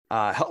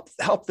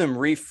help them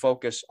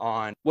refocus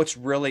on what's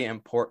really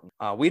important.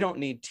 We don't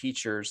need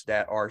teachers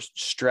that are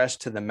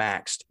stressed to the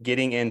max,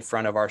 getting in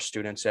front of our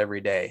students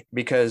every day,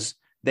 because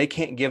they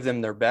can't give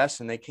them their best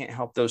and they can't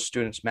help those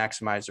students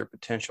maximize their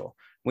potential.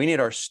 We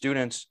need our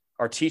students,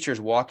 our teachers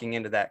walking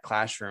into that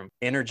classroom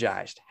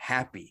energized,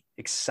 happy,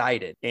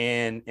 excited.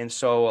 And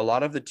so a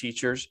lot of the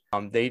teachers,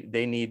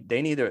 they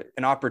need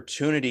an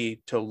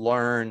opportunity to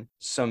learn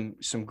some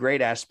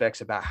great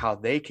aspects about how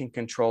they can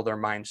control their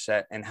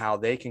mindset and how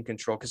they can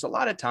control, because a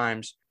lot of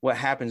times what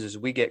happens is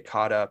we get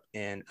caught up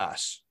in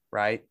us,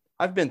 right?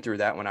 I've been through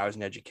that when I was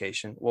in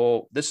education.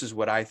 Well, this is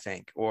what I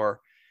think,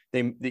 or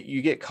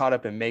you get caught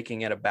up in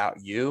making it about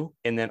you.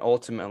 And then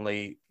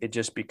ultimately it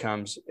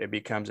becomes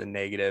a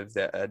negative,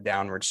 a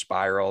downward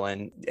spiral,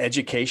 and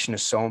education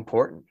is so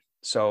important.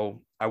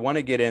 So I want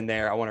to get in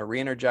there. I want to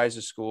re-energize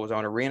the schools. I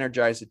want to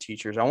re-energize the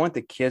teachers. I want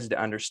the kids to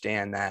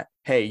understand that,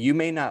 hey, you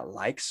may not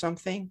like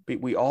something,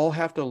 but we all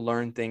have to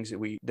learn things that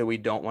we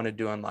don't want to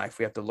do in life.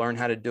 We have to learn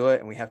how to do it.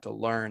 And we have to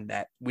learn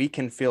that we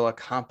can feel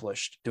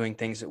accomplished doing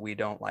things that we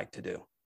don't like to do.